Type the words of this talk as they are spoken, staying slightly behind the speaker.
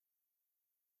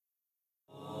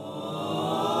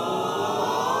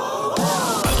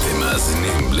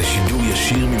לשידור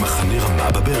ישיר ממחנה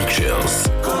רמה בברקשיירס.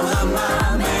 כל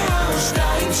רמה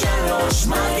 102.3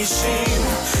 מרגישים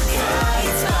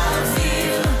קיץ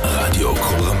באוויר. רדיו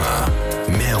כל רמה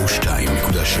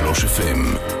 102.3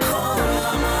 FM. כל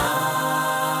רמה.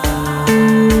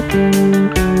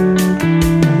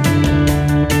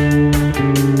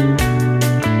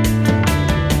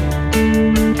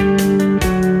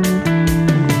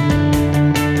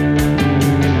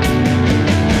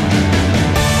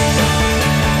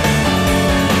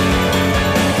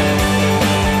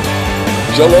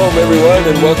 Shalom, everyone,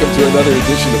 and welcome to another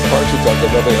edition of Parsha Talk. I'm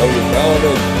Rabbi Elliot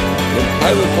Balaman in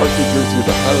Highland Park, New Jersey, with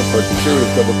the Highland Park Interior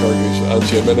Double Congregation on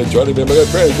Shemin. Joining me, my good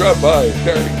friend, Rabbi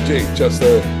Gary J.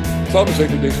 Chester, Psalmist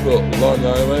Dixville, Long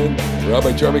Island,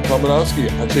 Rabbi Jeremy Kalmanowski,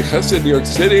 Anshe Chesed, New York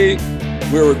City.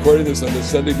 We're recording this on the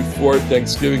Sunday before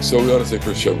Thanksgiving, so we want to say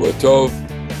for Shavua Tov.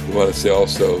 We want to say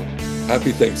also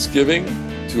Happy Thanksgiving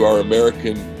to our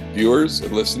American viewers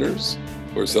and listeners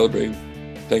who are celebrating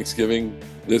Thanksgiving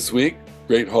this week.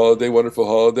 Great holiday, wonderful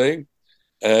holiday,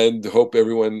 and hope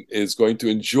everyone is going to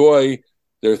enjoy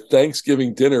their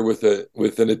Thanksgiving dinner with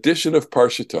an edition of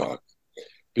Parsha Talk,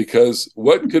 because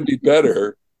what could be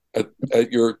better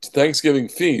at your Thanksgiving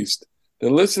feast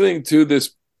than listening to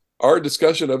our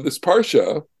discussion of this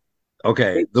Parsha?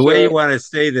 Okay, the way you want to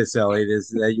say this, Elliot, is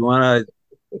that you want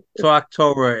to talk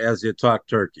Torah as you talk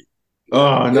turkey.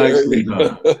 Oh, nicely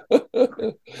done.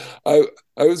 I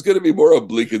was going to be more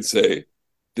oblique and say,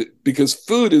 because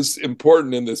food is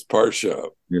important in this parsha,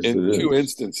 yes, in two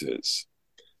instances,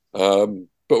 but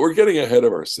we're getting ahead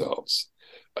of ourselves.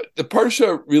 The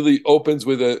parsha really opens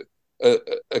with a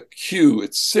cue.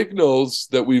 It signals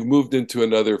that we've moved into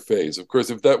another phase. Of course,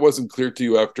 if that wasn't clear to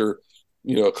you after,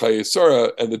 Chayei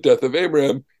Sarah and the death of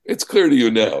Abraham, it's clear to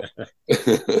you now.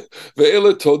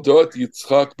 Ve'ela toldot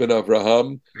Yitzchak ben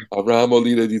Avraham, Avraham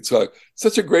olided Yitzchak.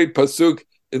 Such a great pasuk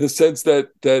in the sense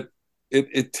that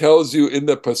it tells you in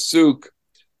the pasuk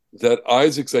that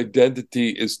Isaac's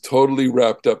identity is totally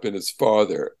wrapped up in his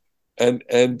father. And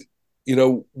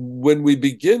when we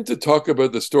begin to talk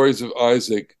about the stories of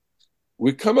Isaac,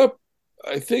 we come up,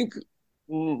 I think,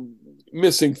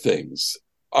 missing things.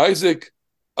 Isaac,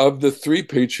 of the three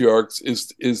patriarchs,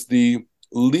 is the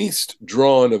least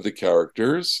drawn of the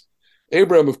characters.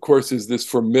 Abraham, of course, is this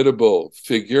formidable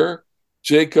figure.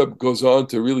 Jacob goes on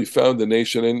to really found the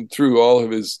nation and through all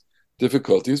of his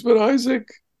difficulties, but Isaac,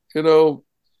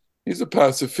 he's a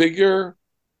passive figure,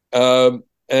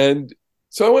 and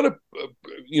so I want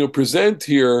to, present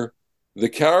here the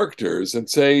characters and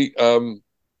say,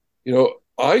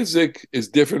 Isaac is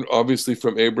different, obviously,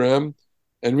 from Abraham,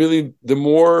 and really the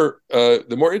more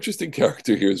interesting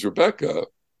character here is Rebecca.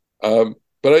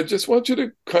 But I just want you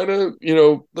to kind of,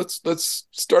 let's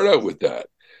start out with that.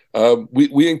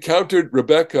 We encountered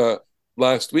Rebecca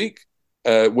last week.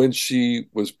 When she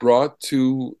was brought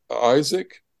to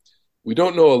Isaac. We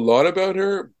don't know a lot about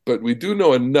her, but we do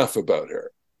know enough about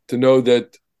her to know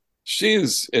that she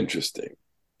is interesting.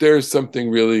 There's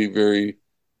something really very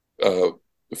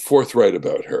forthright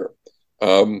about her.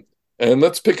 And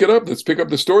let's pick it up. Let's pick up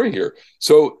the story here.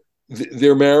 So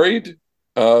they're married.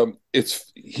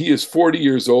 He is 40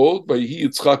 years old, Vayihi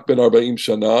Yitzchak ben 40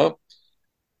 shana.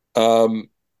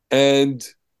 And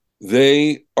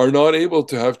they are not able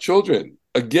to have children.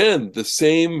 Again, the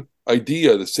same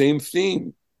idea, the same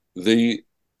theme, the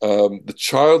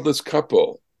childless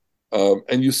couple.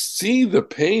 And you see the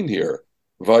pain here.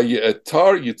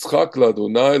 Vayetar Yitzchak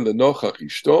l'Adonai lenochach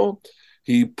ishto.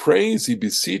 He prays, he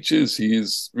beseeches, he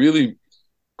is really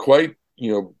quite,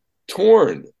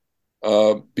 torn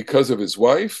because of his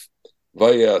wife.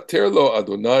 Vayeter lo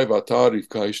Adonai v'atar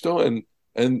Rivka ishto.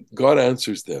 And God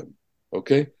answers them.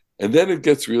 Okay? And then it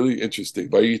gets really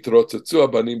interesting.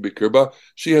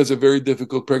 She has a very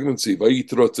difficult pregnancy.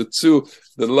 The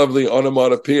lovely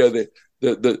onomatopoeia,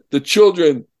 the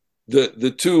children,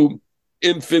 the two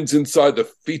infants inside the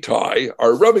feti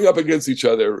are rubbing up against each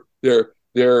other. They're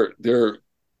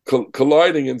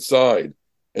colliding inside.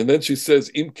 And then she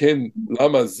says, Imken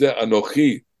lama ze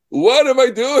anochi. What am I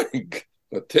doing?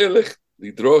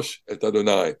 Lidrosh et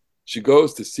Adonai. She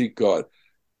goes to seek God.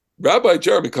 Rabbi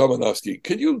Jeremy Kalmanowski,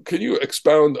 can you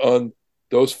expound on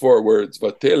those four words,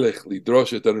 Vatelech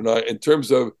lidrosh et Adonai, in terms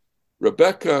of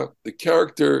Rebecca, the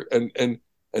character, and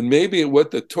maybe what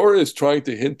the Torah is trying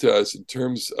to hint to us in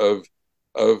terms of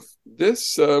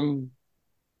this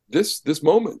this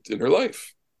moment in her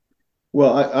life?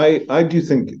 Well, I do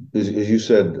think, as you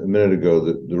said a minute ago,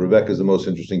 that the Rebecca is the most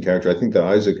interesting character. I think that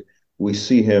Isaac, we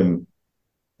see him.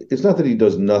 It's not that he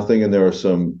does nothing, and there are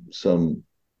some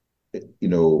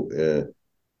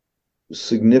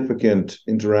significant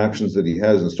interactions that he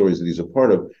has and stories that he's a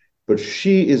part of. but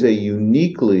she is a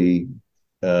uniquely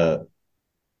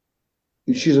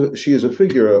she is a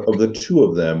figure of the two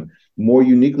of them more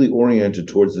uniquely oriented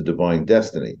towards the divine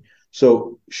destiny.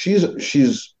 So she's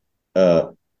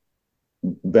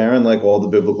barren like all the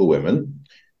biblical women,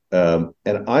 and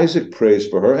Isaac prays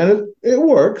for her, and it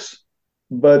works.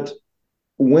 But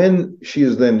when she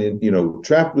is then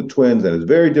trapped with twins and it's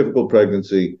very difficult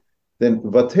pregnancy, then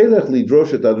Vatelech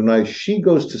lidrosh et Adonai, she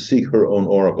goes to seek her own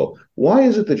oracle. Why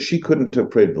is it that she couldn't have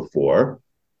prayed before?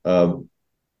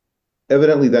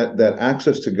 Evidently, that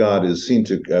access to God is seen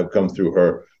to have come through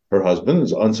her husband.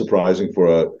 It's unsurprising for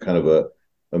a kind of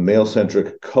a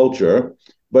male-centric culture.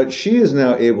 But she is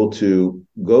now able to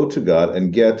go to God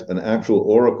and get an actual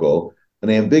oracle, an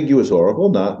ambiguous oracle,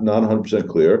 not 100%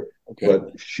 clear, okay.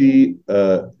 But she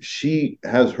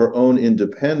has her own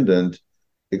independent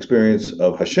experience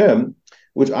of Hashem,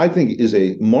 which I think is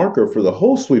a marker for the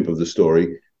whole sweep of the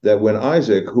story, that when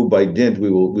Isaac, who by dint we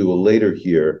will later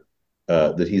hear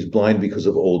that he's blind because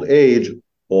of old age,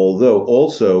 although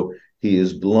also he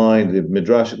is blind,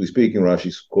 midrashically speaking,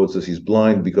 Rashi quotes this, he's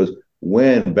blind because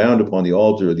when bound upon the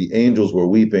altar, the angels were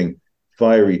weeping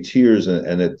fiery tears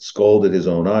and it scalded his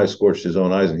own eyes, scorched his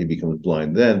own eyes, and he becomes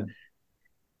blind then.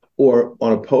 Or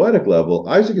on a poetic level,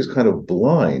 Isaac is kind of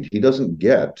blind. He doesn't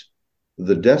get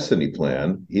the destiny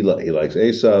plan. He likes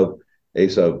Esau.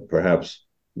 Esau perhaps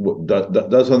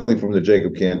does something from that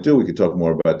Jacob can't do. We could talk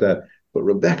more about that. But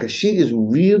Rebecca, she is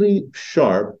really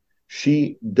sharp.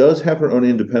 She does have her own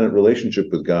independent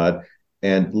relationship with God,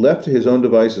 and left to his own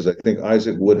devices, I think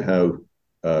Isaac would have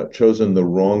chosen the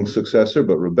wrong successor.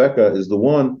 But Rebecca is the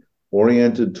one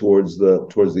oriented towards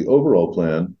the overall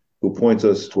plan, who points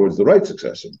us towards the right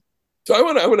successor. So I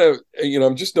want to,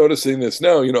 I'm just noticing this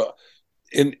now.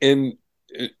 In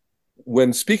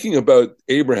when speaking about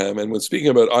Abraham and when speaking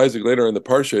about Isaac later in the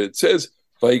parsha, it says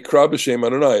Vayikra b'shem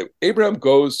Adonai. Abraham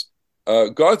goes.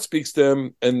 God speaks to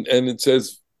him, and it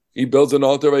says he builds an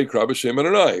altar, Vayikra b'shem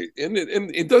Adonai, and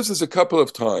it does this a couple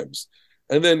of times,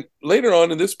 and then later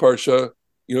on in this parsha,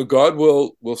 God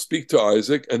will speak to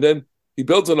Isaac, and then he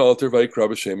builds an altar, Vayikra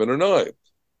b'shem Adonai.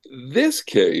 This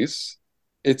case,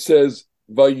 it says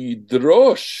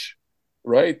Vayidrosh,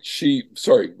 right?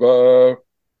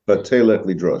 Vatelech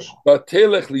lidrosh.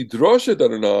 Vatelech lidrosh et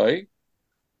Adonai,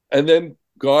 and then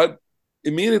God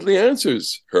immediately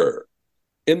answers her.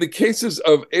 In the cases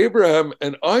of Abraham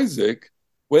and Isaac,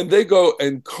 when they go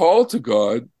and call to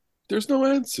God, there's no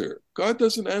answer. God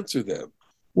doesn't answer them.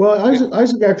 Well,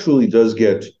 Isaac actually does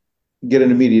get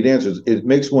an immediate answer. It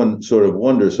makes one sort of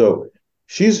wonder. So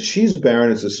she's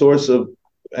barren. It's a source of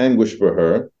anguish for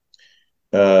her.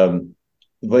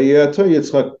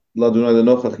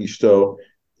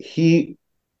 He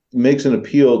makes an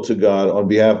appeal to God on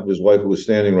behalf of his wife, who was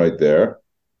standing right there.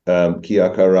 And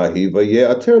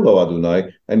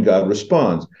God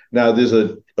responds. Now, there's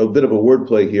a bit of a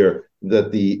wordplay here,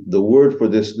 that the word for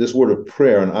this word of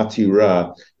prayer, an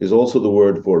atira, is also the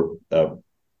word for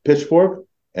pitchfork,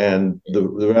 and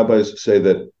the rabbis say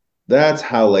that's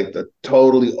how like the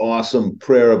totally awesome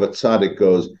prayer of a tzaddik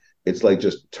goes. It's like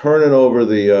just turning over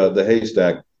the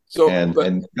haystack, and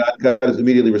God is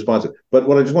immediately responsive. But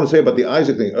what I just want to say about the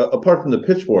Isaac thing, apart from the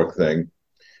pitchfork thing,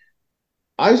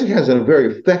 Isaac has a very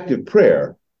effective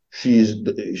prayer. She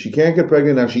can't get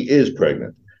pregnant, now she is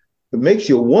pregnant. It makes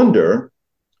you wonder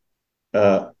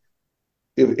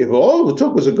if all it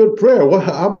took was a good prayer.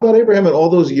 How about Abraham and all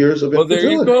those years of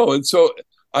infertility? Well, there you go. And so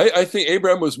I think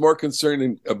Abraham was more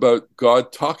concerned about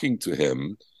God talking to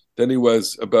him than he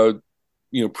was about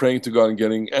praying to God and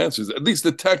getting answers. At least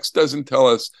the text doesn't tell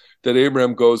us that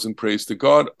Abraham goes and prays to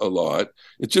God a lot.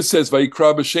 It just says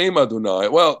Vayikra b'shem Adonai.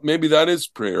 Well, maybe that is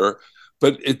prayer,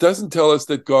 but it doesn't tell us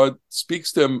that God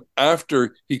speaks to him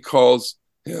after he calls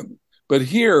him. But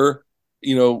here,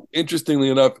 interestingly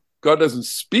enough, God doesn't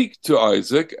speak to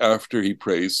Isaac after he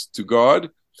prays to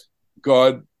God.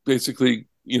 God basically,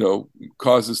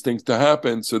 causes things to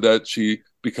happen so that she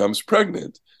becomes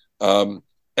pregnant. And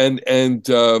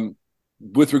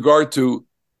with regard to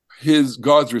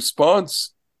God's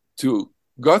response to,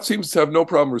 God seems to have no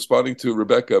problem responding to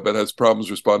Rebecca, but has problems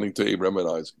responding to Abraham and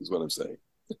Isaac, is what I'm saying.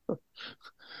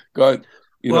 God,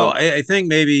 I think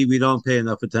maybe we don't pay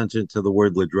enough attention to the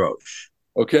word lidrosh.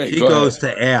 Okay, she goes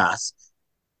to ask,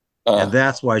 and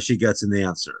that's why she gets an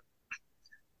answer.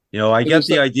 I get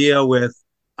the idea with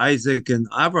Isaac and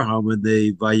Abraham when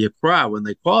they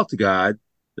call to God,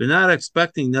 they're not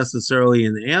expecting necessarily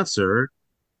an answer,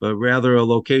 but rather a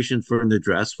location for an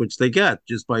address, which they get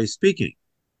just by speaking.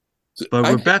 But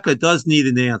Rebecca does need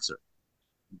an answer.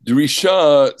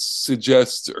 Drisha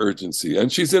suggests urgency,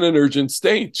 and she's in an urgent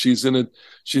state. She's in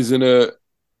a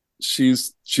she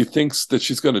thinks that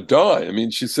she's going to die. I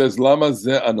mean, she says, "Lama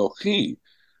ze anochi."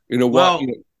 Why? Well,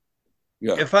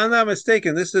 Yeah. if I'm not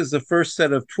mistaken, this is the first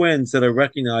set of twins that are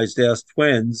recognized as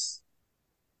twins,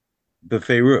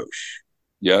 Befeirush.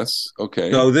 Yes.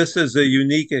 Okay. So this is a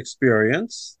unique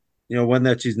experience, one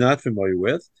that she's not familiar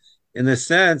with. In a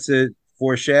sense, it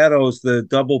foreshadows the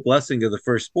double blessing of the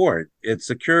firstborn. It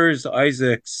secures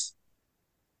Isaac's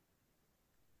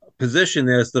position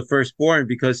as the firstborn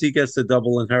because he gets the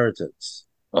double inheritance,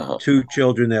 two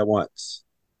children at once.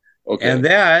 Okay. And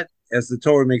that, as the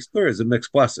Torah makes clear, is a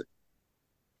mixed blessing.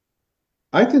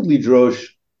 I think Lidrosh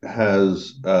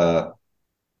has.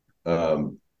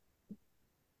 I'm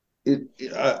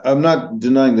not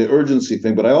denying the urgency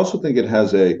thing, but I also think it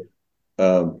has a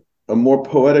more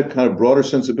poetic kind of broader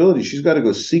sensibility. She's got to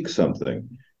go seek something.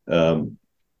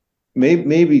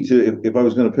 Maybe if I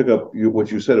was going to pick up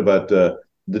what you said about the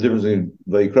difference between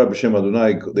Vayikra b'Shem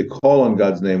Adonai, they call on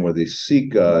God's name or they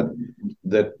seek God.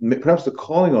 That perhaps the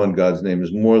calling on God's name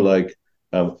is more like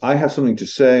I have something to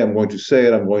say. I'm going to say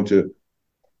it. I'm going to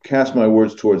cast my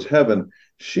words towards heaven.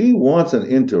 She wants an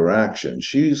interaction.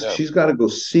 She's got to go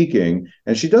seeking,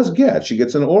 and she does get. She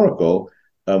gets an oracle.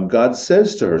 God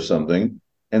says to her something,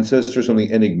 and says to her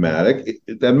something enigmatic.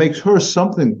 That makes her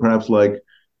something perhaps like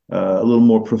a little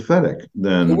more prophetic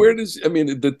than.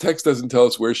 The text doesn't tell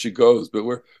us where she goes, but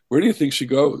where do you think she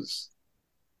goes?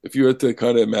 If you were to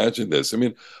kind of imagine this, I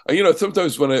mean,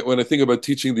 sometimes when I think about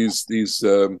teaching these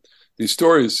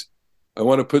stories, I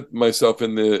want to put myself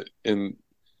in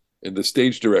the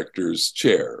stage director's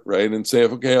chair, right, and say,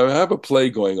 okay, I have a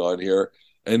play going on here,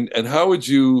 and how would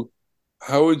you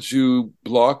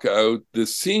block out the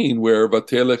scene where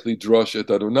Vatelech lidrosh et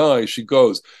Adonai? She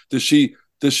goes. Does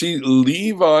she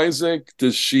leave Isaac?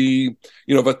 Does she?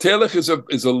 Vatelech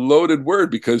is a loaded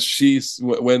word because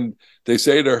when they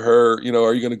say to her,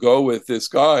 are you going to go with this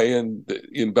guy? And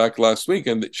in back last week,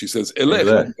 and she says, Elech,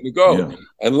 I'm going to go. Yeah.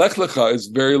 And Lech Lecha is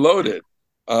very loaded.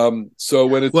 So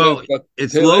when it's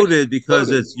loaded because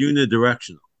it's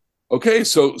unidirectional. Okay,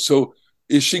 so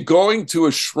is she going to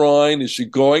a shrine? Is she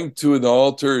going to an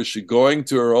altar? Is she going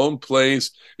to her own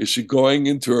place? Is she going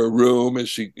into her room? Is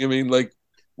she? I mean, like,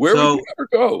 where would you have her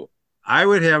go? I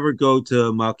would have her go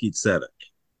to Malkit Tzedek.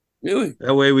 Really?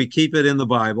 That way we keep it in the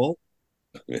Bible.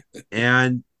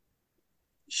 And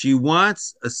she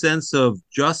wants a sense of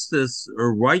justice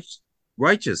or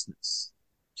righteousness.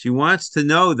 She wants to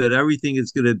know that everything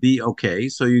is going to be okay.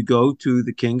 So you go to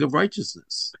the King of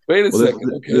Righteousness. Wait a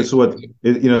second. This is what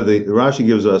the Rashi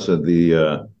gives us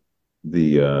the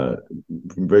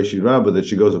Breshit Rabbah that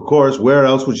she goes. Of course, where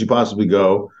else would she possibly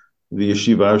go? The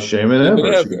yeshiva of Shem and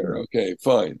Ever. Okay,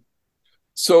 fine.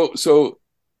 So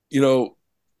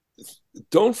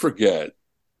don't forget,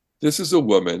 this is a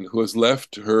woman who has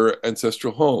left her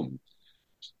ancestral home.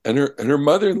 And her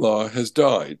mother-in-law has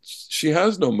died. She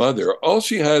has no mother. All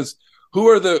she has, who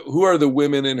are the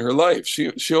women in her life?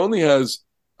 She only has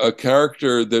a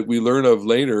character that we learn of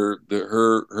later,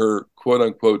 her quote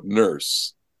unquote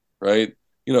nurse, right?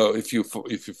 If you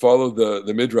follow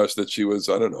the midrash that she was,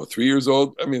 I don't know, 3 years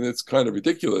old. I mean, it's kind of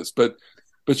ridiculous, but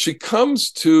she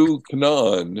comes to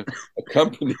Canaan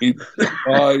accompanied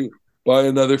by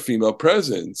another female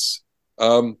presence,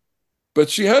 but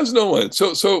she has no one.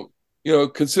 So.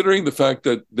 Considering the fact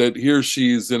that here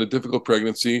she's in a difficult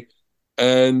pregnancy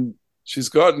and she's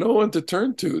got no one to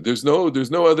turn to. There's no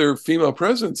other female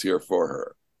presence here for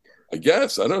her. I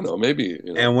guess. I don't know. Maybe.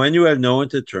 And when you have no one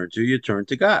to turn to, you turn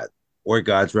to God or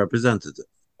God's representative.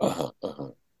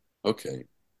 Okay.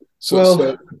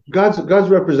 So God's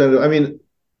representative. I mean,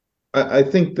 I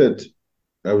think that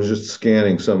I was just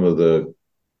scanning some of the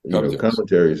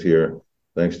commentaries here.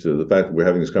 Thanks to the fact that we're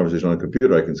having this conversation on a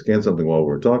computer, I can scan something while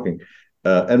we're talking.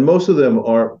 And most of them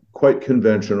are quite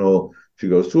conventional. She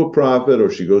goes to a prophet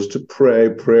or she goes to pray.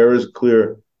 Prayer is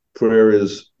clear. Prayer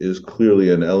is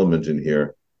clearly an element in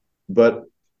here. But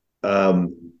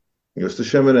goes to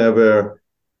Shem and Ever.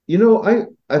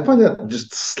 I find that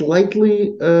just slightly,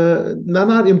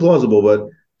 not implausible, but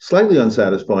slightly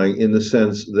unsatisfying in the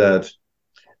sense that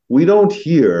we don't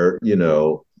hear,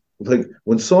 like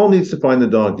when Saul needs to find the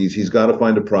donkeys, he's got to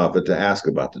find a prophet to ask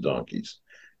about the donkeys.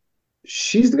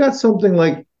 She's got something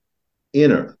like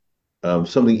inner,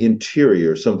 something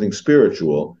interior, something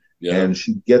spiritual, and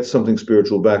she gets something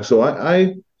spiritual back. So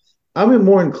I'm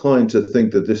more inclined to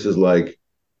think that this is like,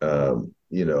 a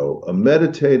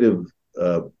meditative,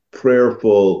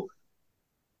 prayerful,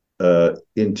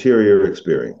 interior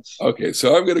experience. Okay,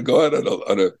 so I'm going to go out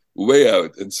on a way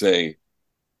out and say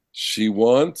she's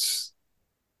going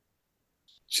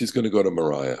to go to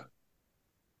Moriah.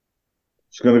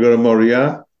 She's going to go to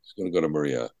Moriah? She's going to go to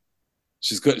Moriah.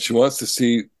 She wants to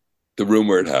see the room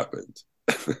where it happened.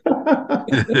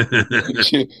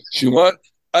 she want.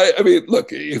 I mean,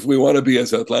 look, if we want to be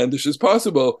as outlandish as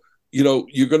possible,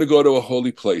 you're going to go to a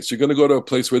holy place. You're going to go to a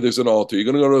place where there's an altar. You're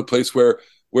going to go to a place where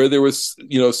there was,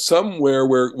 somewhere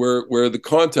where the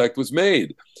contact was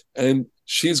made, and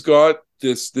she's got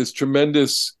this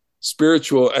tremendous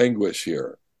spiritual anguish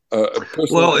here.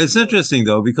 Well, it's interesting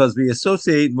though, because we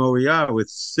associate Moriah with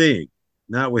seeing,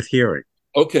 not with hearing.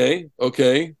 Okay.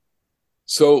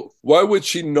 So why would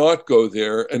she not go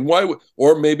there? And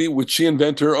or maybe would she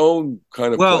invent her own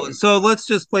kind of place? So let's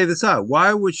just play this out.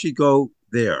 Why would she go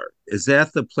there? Is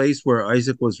that the place where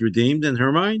Isaac was redeemed in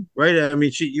her mind? Right? I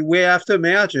mean, we have to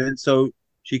imagine. So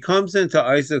she comes into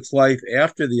Isaac's life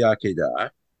after the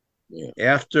Akedah,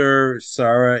 after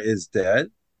Sarah is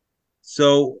dead.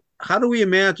 So how do we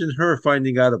imagine her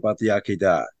finding out about the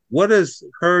Akedah? What is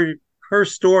her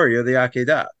story of the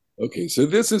Akedah? Okay, so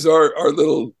this is our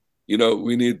little,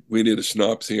 we need a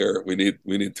schnapps here. We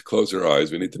need to close our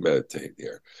eyes. We need to meditate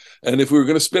here. And if we were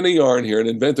going to spin a yarn here and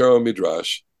invent our own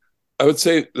midrash, I would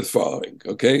say the following,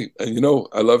 okay? And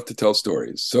I love to tell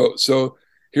stories. So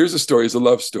here's a story. It's a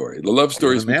love story. The love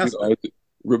story is between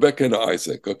Rebecca and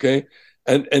Isaac, okay?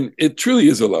 And it truly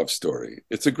is a love story.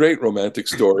 It's a great romantic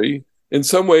story. In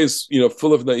some ways,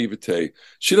 full of naivete.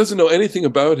 She doesn't know anything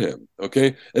about him,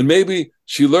 okay? And maybe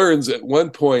she learns at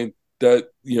one point that,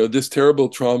 this terrible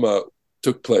trauma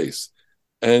took place.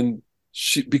 And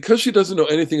because she doesn't know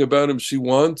anything about him, she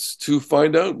wants to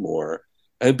find out more.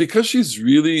 And because she's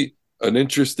really an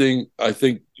interesting, I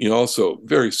think, also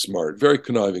very smart, very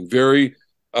conniving, very,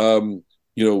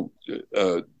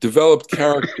 developed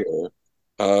character,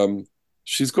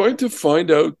 she's going to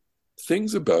find out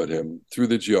things about him through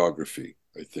the geography,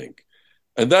 I think.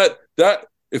 And that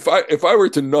if I were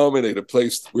to nominate a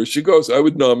place where she goes, I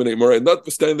would nominate Moriah,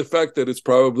 notwithstanding the fact that it's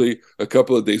probably a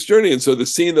couple of days' journey. And so the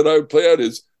scene that I would play out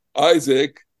is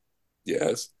Isaac,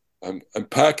 yes, I'm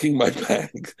packing my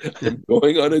bag. I'm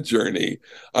going on a journey.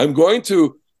 I'm going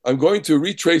to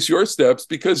retrace your steps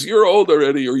because you're old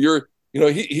already, or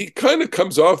he kind of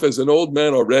comes off as an old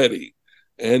man already.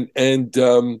 And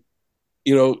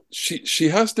she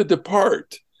has to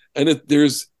depart, and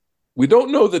we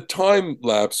don't know the time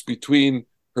lapse between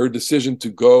her decision to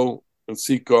go and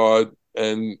seek God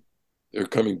and they're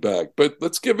coming back. But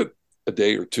let's give it a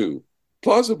day or two.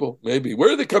 Plausible, maybe.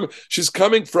 Where are they coming? She's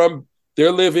coming from.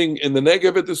 They're living in the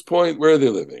Negev at this point. Where are they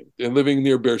living? They're living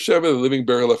near Beersheba. They're living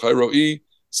Be'er Roi,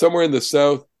 somewhere in the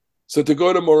south. So to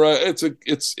go to Moriah, it's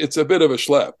a bit of a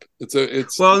schlep.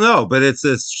 Well, no, but it's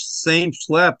the same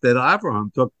schlep that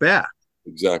Abraham took back.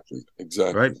 Exactly.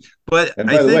 Right. But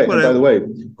by the way,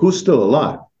 who's still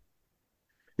alive?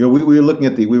 We were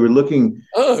looking.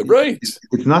 Oh, right.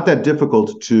 It's not that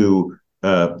difficult to,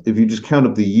 if you just count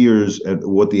up the years and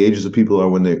what the ages of people are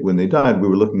when they died. We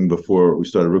were looking before we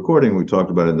started recording. We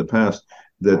talked about it in the past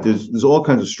that there's all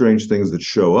kinds of strange things that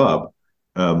show up.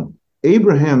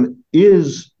 Abraham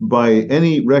is, by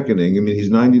any reckoning, I mean, he's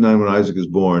 99 when Isaac is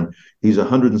born. He's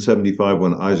 175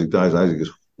 when Isaac dies. Isaac is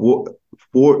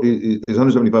is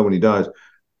 175 when he dies.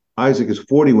 Isaac is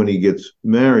 40 when he gets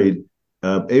married.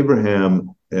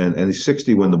 Abraham and he's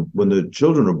 60 when the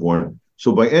children are born.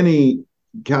 So by any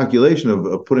calculation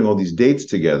of putting all these dates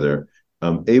together,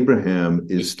 Abraham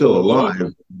is still alive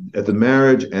at the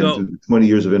marriage and through the 20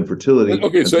 years of infertility.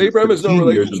 Okay, so Abraham has no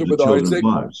relationship with Isaac,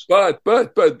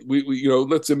 but we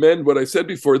let's amend what I said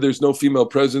before. There's no female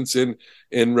presence in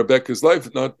Rebecca's life.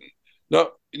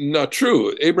 Not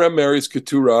true. Abraham marries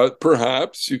Keturah.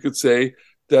 Perhaps you could say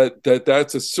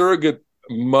that's a surrogate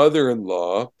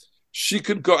mother-in-law. She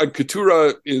could go, and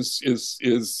Keturah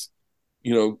is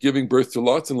giving birth to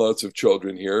lots and lots of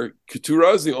children here.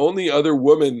 Keturah is the only other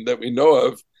woman that we know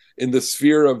of in the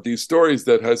sphere of these stories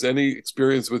that has any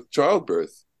experience with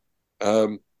childbirth.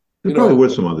 There probably were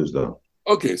some others, though.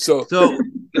 Okay, so the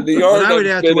yarn I would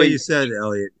add to what you said,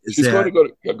 Elliot, is she's going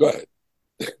to go ahead.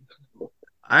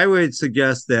 I would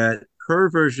suggest that her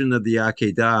version of the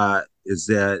Akedah is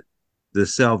that the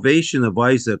salvation of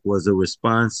Isaac was a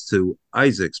response to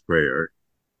Isaac's prayer.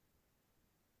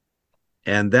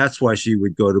 And that's why she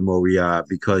would go to Moriah,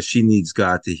 because she needs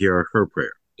God to hear her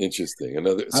prayer. Interesting. I'm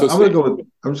just going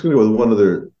to go with one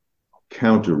other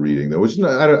counter reading, though. Which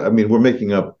we're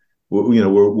making up. We're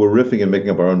riffing and making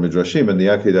up our own midrashim, and the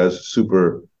Akedah is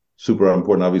super, super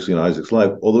important, obviously, in Isaac's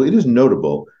life. Although it is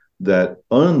notable that,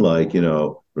 unlike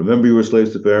remember you were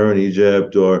slaves to Pharaoh in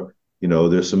Egypt, or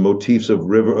there's some motifs of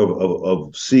river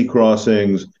of sea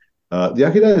crossings. The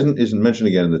Akedah isn't mentioned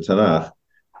again in the Tanakh.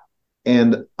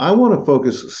 And I want to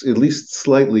focus at least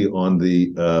slightly on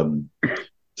the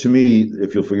to me,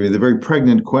 if you'll forgive me, the very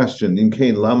pregnant question, In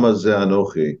kain lama ze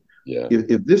anochi. Yeah.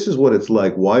 If this is what it's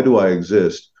like, why do I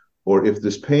exist? Or if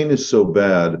this pain is so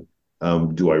bad,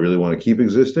 do I really want to keep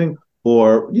existing?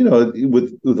 Or,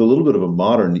 with a little bit of a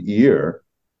modern ear,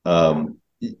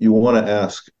 you want to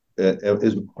ask,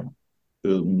 is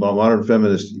my modern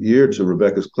feminist ear to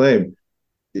Rebecca's claim,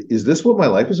 is this what my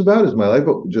life is about? Is my life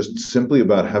just simply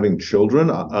about having children?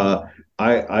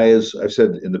 As I've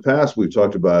said in the past, we've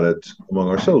talked about it among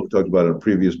ourselves. We've talked about it in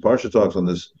previous Parsha talks on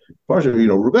this Parsha.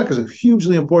 Rebecca is a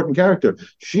hugely important character.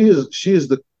 She is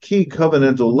the key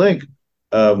covenantal link.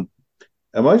 Am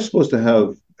I supposed to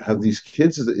have these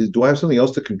kids? Do I have something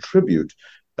else to contribute?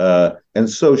 And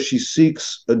so she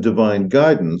seeks a divine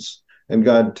guidance, and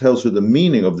God tells her the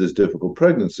meaning of this difficult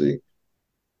pregnancy.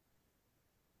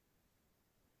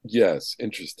 Yes,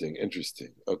 interesting.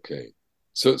 Okay,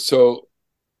 so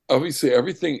obviously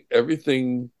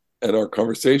everything in our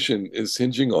conversation is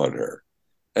hinging on her,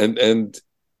 and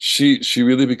she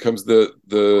really becomes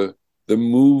the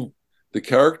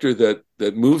character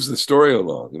that moves the story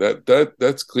along.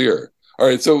 That's clear. All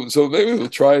right, so maybe we'll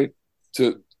try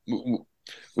to.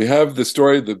 We have the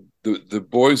story. The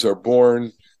boys are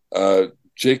born.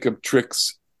 Jacob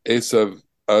tricks Esav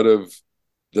out of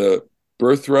the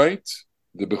birthright.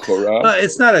 The Bechorah.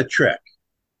 It's not a trick.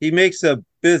 He makes a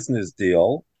business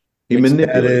deal. He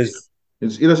manipulates.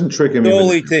 He doesn't trick him.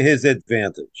 Solely to his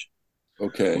advantage.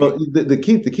 Okay. Well, the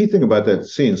key thing about that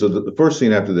scene. So the first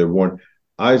scene after they're born,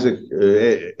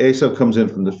 Esav comes in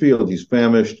from the field. He's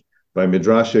famished by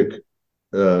Midrashic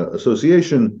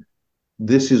association.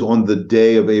 This is on the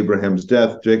day of Abraham's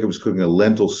death. Jacob is cooking a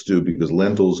lentil stew because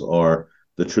lentils are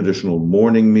the traditional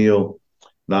morning meal.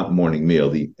 Not morning meal,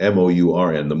 the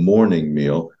MOURN, the morning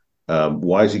meal.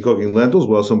 Why is he cooking lentils?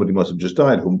 Well, somebody must have just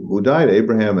died. Who died?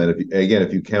 Abraham. And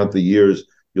if you count the years,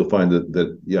 you'll find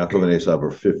that Yaakov and Esav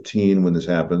are 15 when this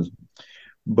happens.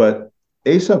 But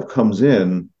Esav comes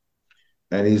in,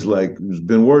 and he's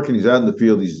been working. He's out in the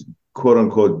field. He's quote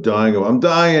unquote dying of. I'm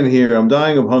dying here. I'm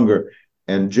dying of hunger.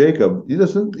 And Jacob, he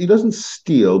doesn't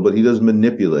steal, but he does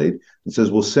manipulate and says,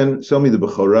 "Well, sell me the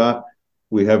Bechorah."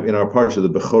 We have in our parsha the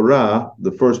Bechorah,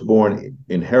 the firstborn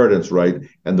inheritance right,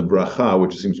 and the Bracha,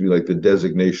 which seems to be like the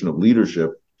designation of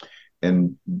leadership.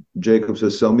 And Jacob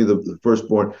says, "Sell me the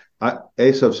firstborn."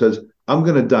 Esav says, "I'm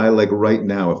going to die right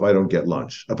now if I don't get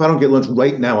lunch. If I don't get lunch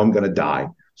right now, I'm going to die.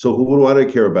 So what do I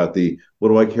care about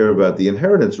the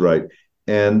inheritance right?"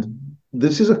 And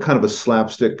this is a kind of a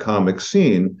slapstick comic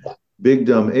scene. Big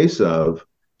dumb Esav,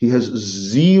 he has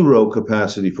zero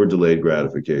capacity for delayed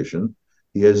gratification.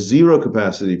 He has zero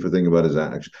capacity for thinking about his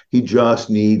actions. He just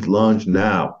needs lunch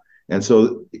now. And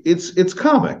so it's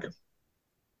comic.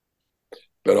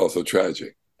 But also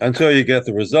tragic. Until you get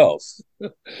the results.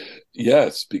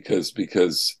 Yes, because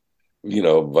Vayocha,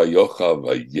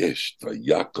 Vayesh,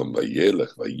 Vayakom,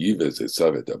 Vayelech, Vayivez,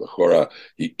 Esav et HaBechorah.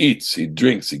 He eats, he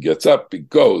drinks, he gets up, he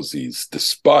goes, he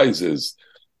despises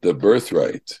the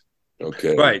birthright.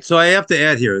 Okay. Right. So I have to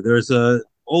add here, there's an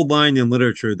old line in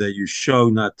literature that you show,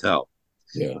 not tell.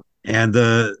 Yeah. And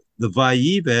the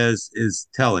Vayivez is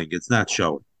telling, it's not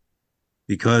showing.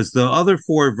 Because the other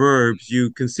four verbs,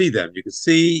 you can see them. You can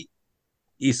see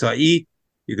Esau eat,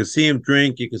 you can see him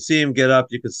drink, you can see him get up,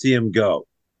 you can see him go.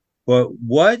 But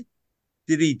what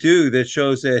did he do that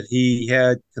shows that he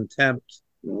had contempt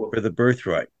for the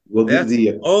birthright? Well, that's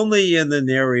only in the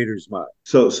narrator's mind.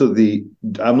 So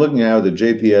I'm looking at the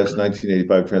JPS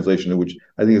 1985 translation, which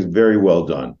I think is very well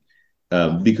done.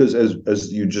 Because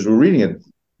as you just were reading it,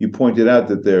 you pointed out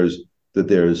that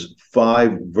there's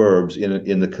five verbs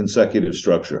in the consecutive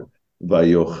structure.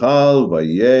 Vayochal,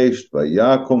 vayesh,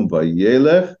 vayakom,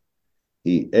 vayelech.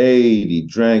 He ate, he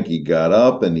drank, he got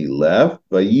up, and he left.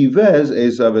 Vayivez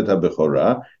Esav et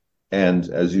HaBechorah. And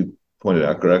as you pointed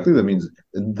out correctly, that means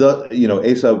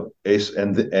Esav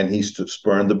and he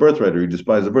spurned the birthright, or he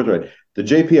despised the birthright. The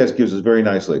JPS gives us very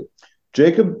nicely.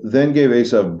 Jacob then gave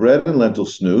Esav bread and lentil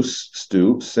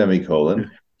stew,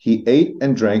 semicolon. He ate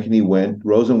and drank, and he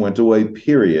rose and went away,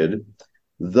 period.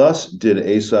 Thus did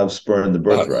Esav spurn the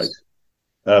birthright.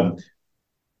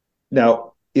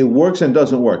 Now, it works and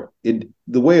doesn't work.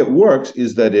 The way it works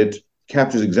is that it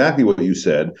captures exactly what you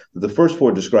said. The first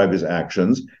four describe his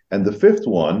actions, and the fifth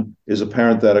one is a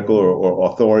parenthetical or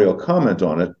authorial comment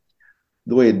on it.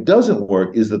 The way it doesn't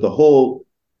work is that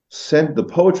the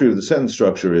poetry of the sentence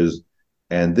structure is,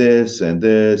 and this, and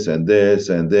this, and this,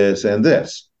 and this, and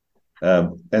this.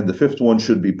 And the fifth one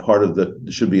should be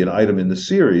should be an item in the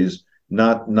series,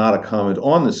 not a comment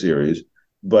on the series.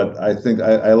 But I think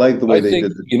I like the way they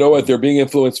did it. You know what? They're being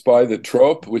influenced by the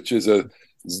trope, which is a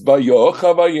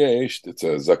Zvayocha vayesh, it's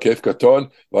a zakef katon,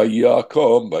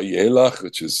 vayakom, vayelach,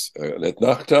 which is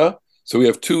netnachta. So we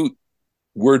have two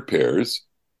word pairs,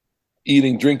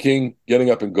 eating, drinking, getting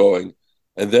up and going.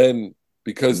 And then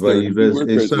because there are two word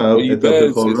pairs,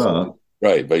 vayivez,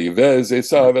 right, vayivez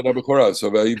esav and abechorah.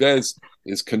 So vayivez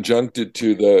is conjuncted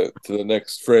to the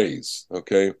next phrase.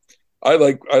 Okay, I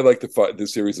like the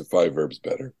series of 5 verbs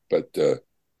better, but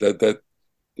that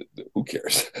who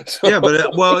cares? So, yeah,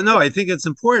 but no, I think it's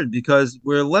important because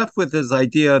we're left with this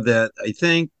idea that I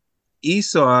think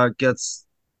Esau gets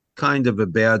kind of a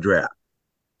bad rap.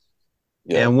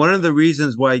 Yeah. And one of the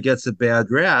reasons why he gets a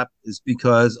bad rap is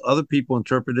because other people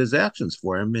interpret his actions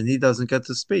for him and he doesn't get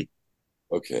to speak.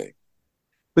 Okay.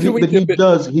 But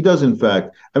he does, in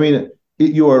fact. I mean,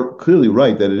 you are clearly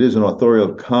right that it is an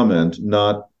authorial comment,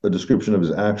 not a description of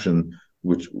his action,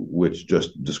 which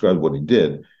just describes what he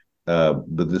did.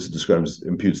 But this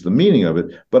imputes the meaning of it.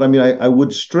 But I mean, I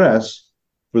would stress,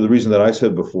 for the reason that I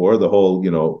said before, the whole,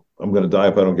 I'm going to die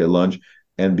if I don't get lunch.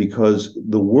 And because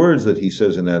the words that he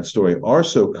says in that story are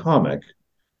so comic,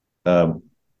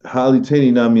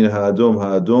 Haliteni namin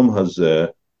ha'adom hazeh,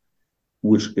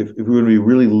 which if we're going to be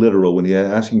really literal, when he's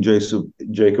asking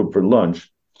Jacob for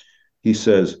lunch, he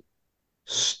says,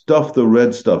 stuff the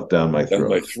red stuff down my throat. Down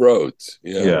my throat,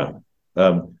 yeah.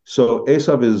 So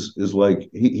Esav is like,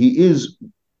 he is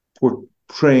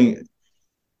portraying,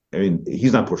 I mean,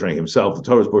 he's not portraying himself, the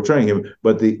Torah is portraying him,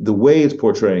 but the way it's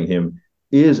portraying him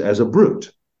is as a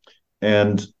brute.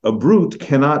 And a brute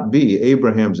cannot be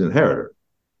Abraham's inheritor.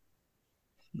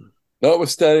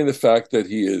 Notwithstanding the fact that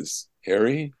he is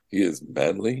hairy, he is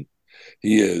manly,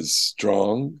 he is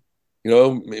strong,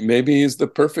 maybe he's the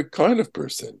perfect kind of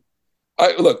person.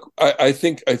 I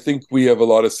think we have a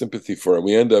lot of sympathy for him.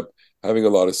 We end up having a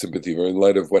lot of sympathy for him in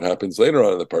light of what happens later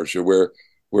on in the parsha,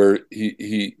 where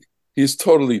he's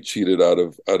totally cheated out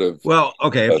of. Well,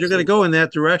 okay, if you're going to go in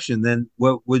that direction, then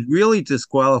what would really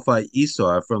disqualify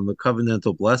Esau from the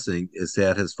covenantal blessing is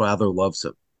that his father loves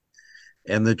him.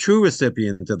 And the true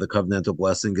recipient of the covenantal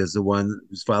blessing is the one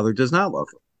whose father does not love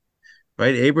him.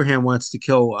 Right? Abraham wants to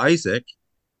kill Isaac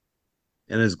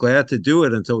and is glad to do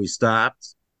it until he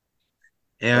stopped.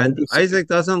 And Isaac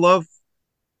doesn't love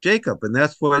Jacob, and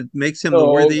that's what makes him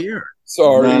over the year.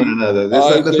 Sorry. No.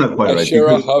 That's not quite right.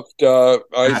 Asherah Hafta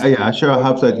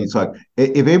Yitzhak.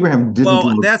 If Abraham didn't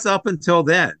love, that's up until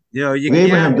then. If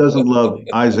Abraham doesn't love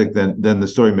Isaac, then the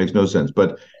story makes no sense.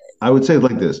 But I would say it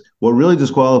like this. What really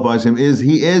disqualifies him is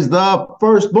he is the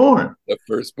firstborn. The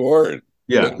firstborn.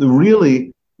 Yeah.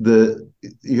 Really,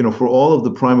 for all of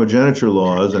the primogeniture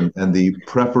laws and the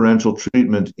preferential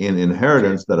treatment in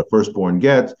inheritance that a firstborn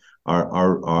gets,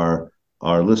 our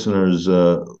listeners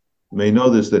may know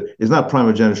this, that it's not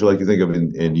primogeniture like you think of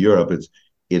in Europe.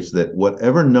 It's that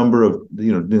whatever number of,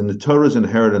 in the Torah's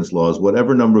inheritance laws,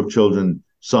 whatever number of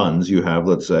sons you have,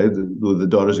 let's say, with the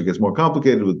daughters it gets more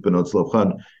complicated with Benot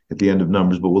Slavchan at the end of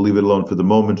Numbers, but we'll leave it alone for the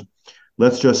moment.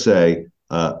 Let's just say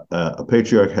a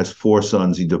patriarch has 4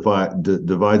 sons. He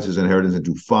divides his inheritance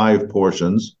into 5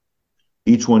 portions.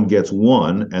 Each one gets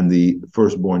 1, and the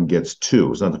firstborn gets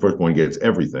 2. It's not the firstborn gets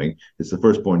everything. It's the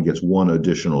firstborn gets 1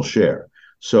 additional share.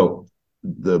 So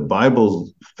the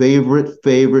Bible's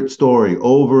favorite story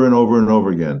over and over and over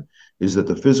again is that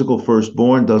the physical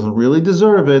firstborn doesn't really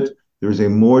deserve it. There is a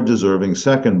more deserving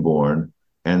secondborn.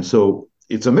 And so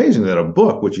it's amazing that a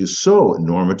book, which is so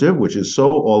normative, which is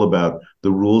so all about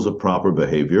the rules of proper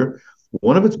behavior,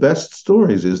 one of its best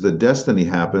stories is that destiny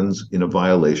happens in a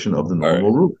violation of the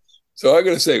normal rules. So I'm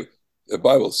going to say the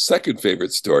Bible's second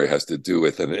favorite story has to do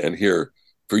with, and here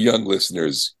for young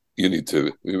listeners, you need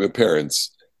to,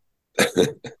 parents. Is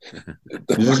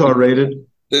this R-rated?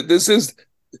 This is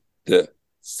the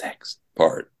sex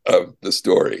part of the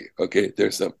story. Okay,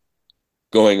 there's some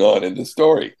going on in the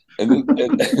story, and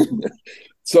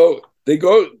so they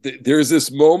go. There's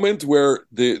this moment where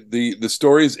the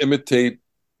stories imitate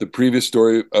the previous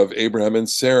story of Abraham and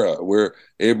Sarah, where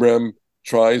Abraham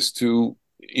tries to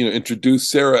introduce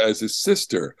Sarah as his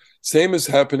sister. Same is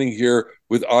happening here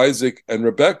with Isaac and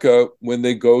Rebekah when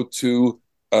they go to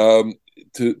Gerar,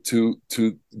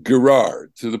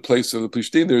 to the place of the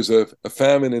Plishtim. There's a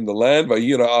famine in the land,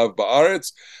 Vayira'av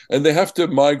ba'aretz, and they have to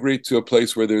migrate to a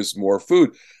place where there's more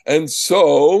food. And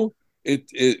so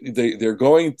they're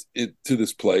going to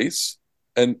this place,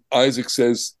 and Isaac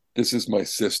says, "This is my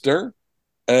sister,"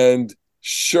 and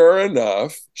sure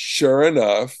enough.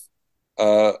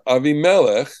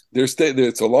 Avimelech,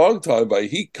 it's a long time.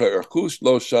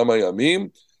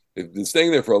 They've been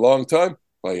staying there for a long time.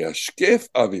 Vayashkef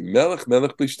Avimelech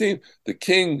melech Plishtim, the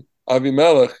king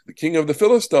Avimelech, the king of the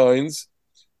Philistines,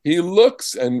 he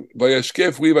looks, and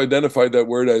Vayashkef, we've identified that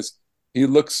word as he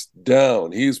looks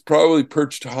down. He's probably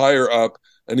perched higher up,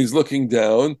 and he's looking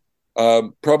down,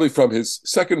 probably from his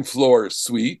second floor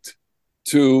suite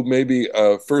to maybe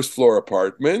a first floor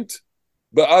apartment.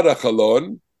 Ba'ad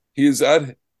hachalon, he's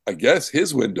at, I guess,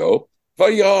 his window.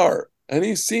 Vayar, and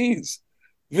he sees.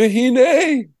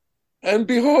 V'hinei, and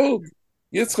behold,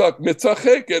 Yitzchak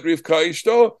mitzachek et Rivka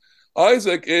ishto.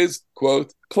 Isaac is,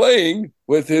 quote, playing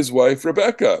with his wife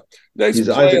Rebecca. Nice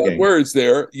play on words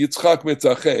there, Yitzchak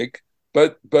mitzachek.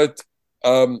 But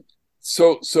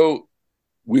so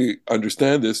we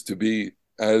understand this to be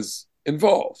as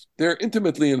involved. They're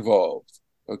intimately involved,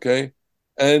 okay?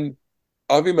 And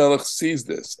Avimelech sees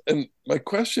this. And my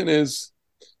question is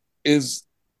there's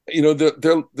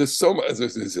so much.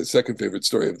 This is his second favorite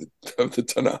story of the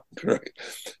Tanakh, right?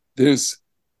 There's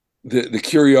the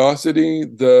curiosity,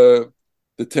 the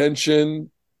tension,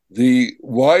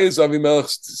 why is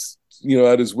Avimelech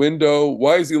at his window?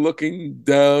 Why is he looking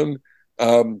down?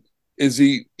 Is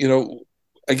he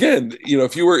again,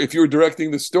 if you were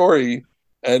directing the story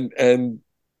and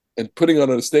putting on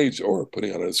a stage or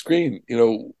putting on a screen,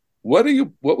 what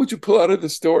would you pull out of the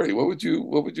story? What would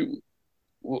you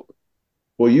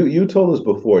Well, you told us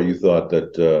before you thought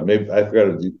that maybe I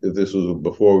forgot if this was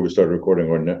before we started recording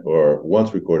or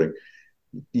once recording,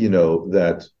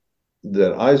 that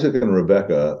Isaac and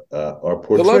Rebecca are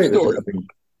portrayed as having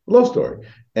a love story,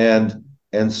 and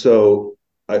so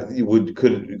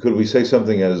could we say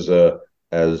something as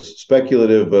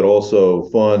speculative but also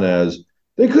fun as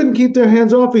they couldn't keep their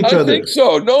hands off each other? I think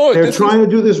so. No, they're trying to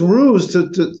do this ruse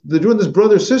they're doing this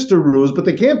brother-sister ruse, but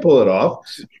they can't pull it off.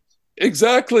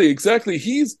 Exactly.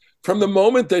 He's, from the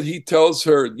moment that he tells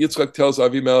her, Yitzchak tells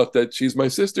Avimelech that she's my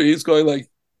sister, he's going like,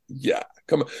 yeah,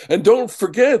 come on. And don't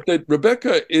forget that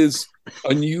Rebecca is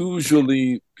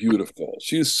unusually beautiful.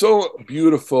 She's so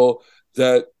beautiful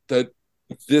that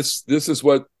this is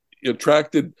what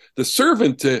attracted the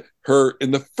servant to her in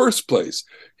the first place.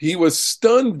 He was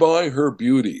stunned by her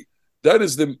beauty. That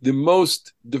is the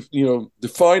most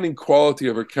defining quality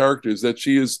of her character, is that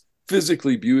she is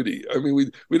physically beauty. I mean,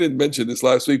 we didn't mention this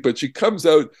last week, but she comes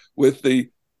out with the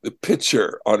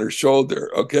pitcher on her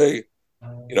shoulder, okay?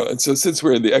 And so since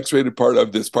we're in the X-rated part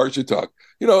of this Parsha talk,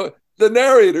 the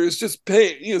narrator is just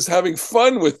is having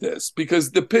fun with this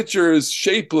because the pitcher is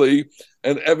shapely,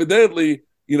 and evidently,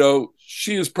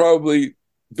 she is probably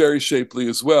very shapely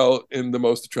as well in the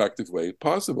most attractive way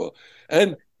possible.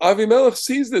 And Avimelech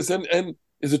sees this and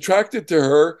is attracted to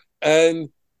her and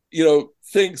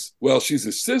thinks, well, she's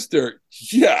his sister.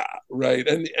 Yeah, right.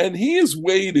 And he is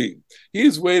waiting. He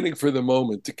is waiting for the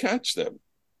moment to catch them.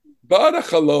 Ba'ad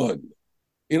hachalon.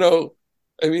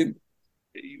 I mean,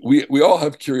 we all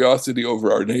have curiosity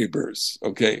over our neighbors,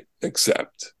 okay?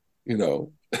 Except,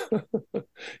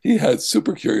 he had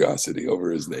super curiosity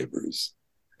over his neighbors.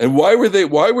 And why were they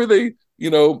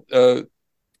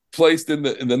placed in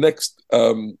the next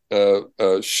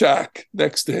shack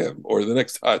next to him, or the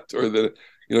next hut, or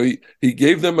he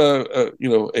gave them a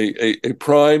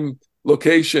prime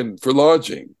location for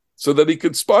lodging so that he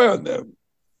could spy on them,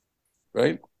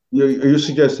 right? Are you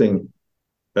suggesting,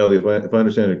 Ellie, if I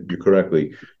understand you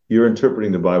correctly, you're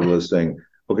interpreting the Bible as saying,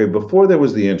 okay, before there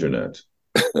was the internet,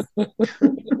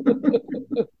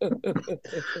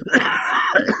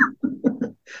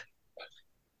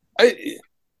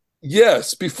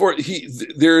 yes, before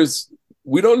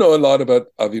we don't know a lot about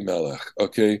Avimelech,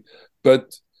 okay,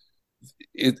 but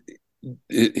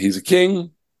he's a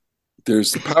king.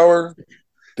 There's the power.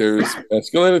 There's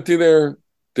masculinity there.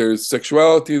 There's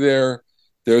sexuality there.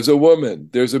 There's a woman.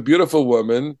 There's a beautiful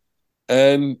woman,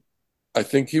 and I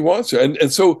think he wants her.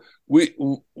 And so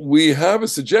we have a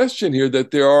suggestion here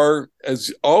that there are,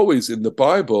 as always in the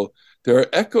Bible, there are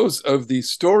echoes of these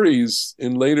stories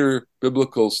in later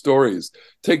biblical stories.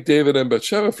 Take David and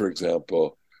Bathsheba, for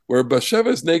example, where Bathsheba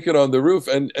is naked on the roof,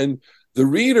 and the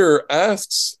reader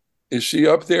asks, is she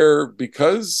up there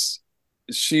because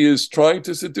she is trying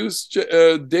to seduce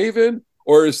David,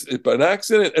 or is it by an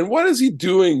accident? And what is he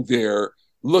doing there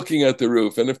looking at the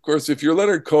roof? And of course, if you're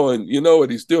Leonard Cohen, you know what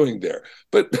he's doing there.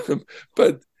 But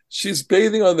she's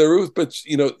bathing on the roof, but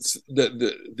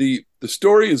the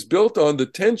story is built on the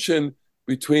tension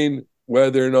between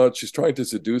whether or not she's trying to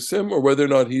seduce him, or whether or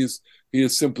not he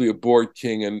is simply a bored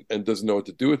king and doesn't know what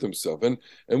to do with himself. And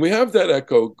we have that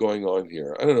echo going on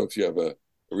here. I don't know if you have a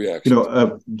reaction.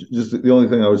 Just the only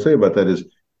thing I would say about that is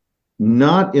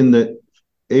not in the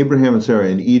Abraham and Sarah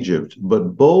in Egypt,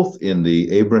 but both in the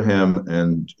Abraham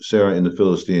and Sarah in the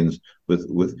Philistines with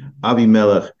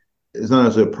Avimelech. It's not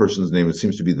as a person's name; it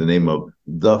seems to be the name of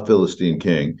the Philistine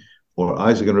king, or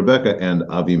Isaac and Rebekah and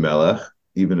Avimelech.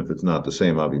 even if it's not the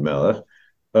same Avimelech.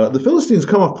 The Philistines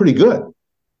come off pretty good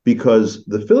because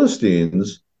the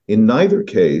Philistines, in neither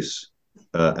case,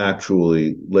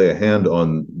 actually lay a hand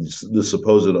on the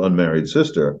supposed unmarried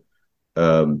sister.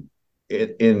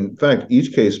 In fact,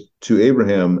 each case to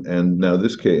Abraham, and now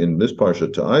this case in this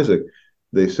parsha to Isaac,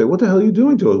 they say, "What the hell are you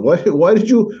doing to us? Why did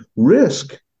you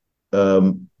risk,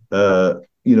 a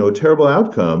terrible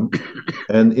outcome?"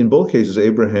 And in both cases,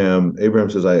 Abraham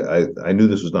says, "I knew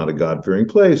this was not a God-fearing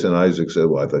place," and Isaac said,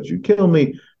 "Well, I thought you'd kill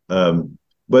me."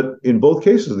 But in both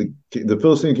cases, the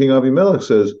Philistine king Abimelech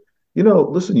says,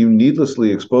 "Listen, you needlessly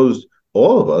exposed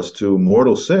all of us to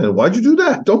mortal sin. Why'd you do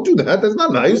that? Don't do that. That's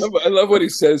not nice." I love what he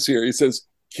says here. He says,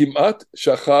 "Kimat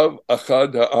shachav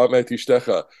achad ha'am et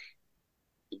ishtecha."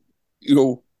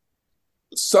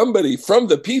 Somebody from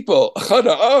the people, achad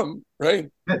ha'am, right?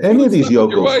 Any of these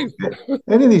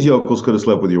yokels could have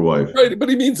slept with your wife, right? But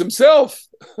he means himself.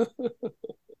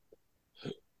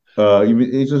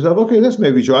 He says, "Okay, that's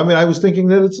maybe true." I mean, I was thinking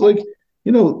that it's like,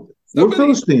 we're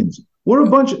Philistines. We're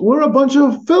a bunch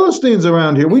of Philistines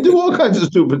around here. We do all kinds of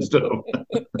stupid stuff.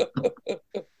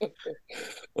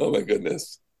 Oh my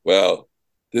goodness! Well,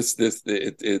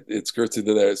 it skirts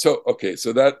into there. So okay,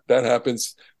 so that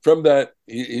happens. From that,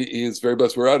 he is very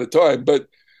blessed. We're out of time, but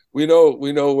we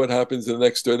know what happens in the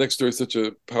next story. The next story is such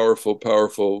a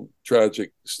powerful,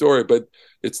 tragic story, but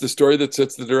it's the story that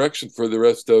sets the direction for the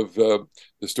rest of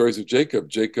the stories of Jacob.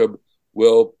 Jacob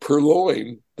will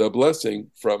purloin the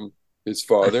blessing from his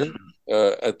father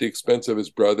at the expense of his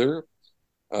brother.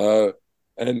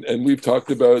 And we've talked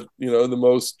about, the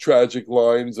most tragic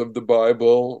lines of the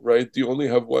Bible, right? You only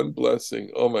have one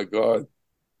blessing. Oh my God,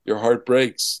 your heart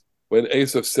breaks when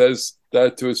Asaph says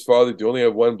that to his father. You only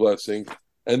have one blessing.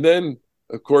 And then,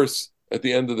 of course, at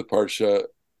the end of the Parsha,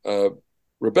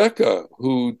 Rebecca,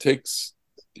 who takes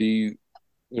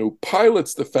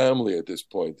pilots the family at this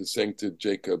point, is saying to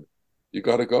Jacob, you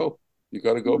got to go. You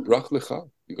got to go. Brach lecha.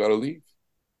 You got to leave,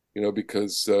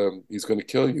 because he's going to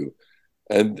kill you.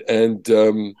 And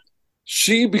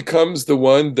she becomes the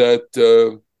one that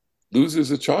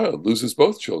loses a child, loses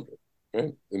both children,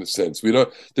 right? In a sense,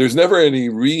 there's never any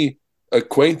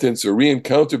reacquaintance or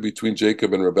re-encounter between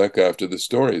Jacob and Rebecca after the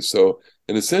story. So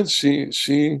in a sense,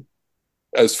 she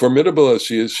as formidable as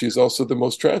she is, she's also the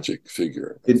most tragic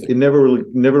figure. It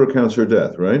never accounts her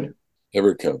death, right?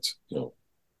 Never accounts. No,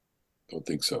 don't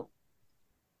think so.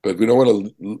 But we don't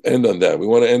want to end on that. We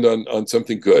want to end on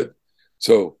something good.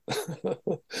 So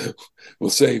we'll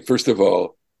say, first of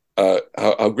all,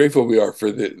 how grateful we are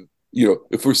for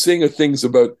if we're seeing things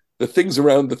about the things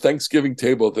around the Thanksgiving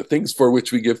table, the things for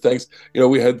which we give thanks.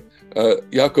 We had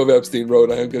Yaakov Epstein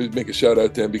wrote, I'm going to make a shout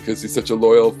out to him because he's such a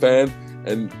loyal fan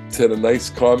and said a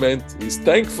nice comment. He's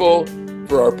thankful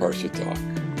for our Parsha Talk.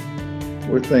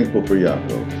 We're thankful for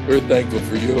Yaakov. We're thankful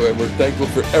for you, and we're thankful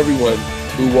for everyone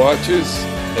who watches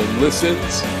and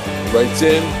listens, writes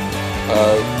in.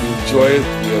 We enjoy it.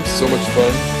 We have so much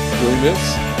fun doing this.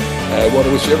 I want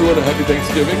to wish everyone a happy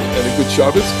Thanksgiving and a good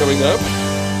Shabbos coming up.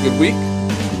 Good week.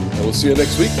 And we'll see you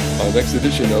next week on the next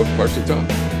edition of Parsha Talk.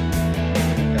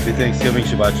 Happy Thanksgiving.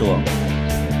 Shabbat Shalom.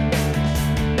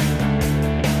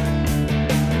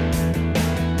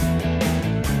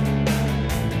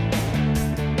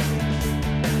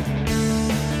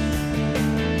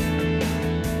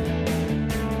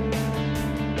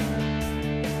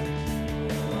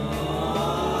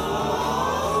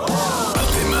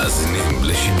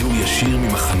 לשידור ישיר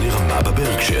ממחנה רמה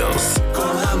בברקשרס. כל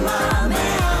רמה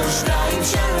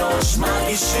 102.3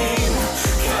 מרגישים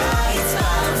קיץ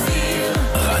באוויר.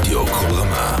 רדיו כל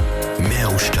רמה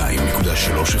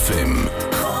 102.3 FM.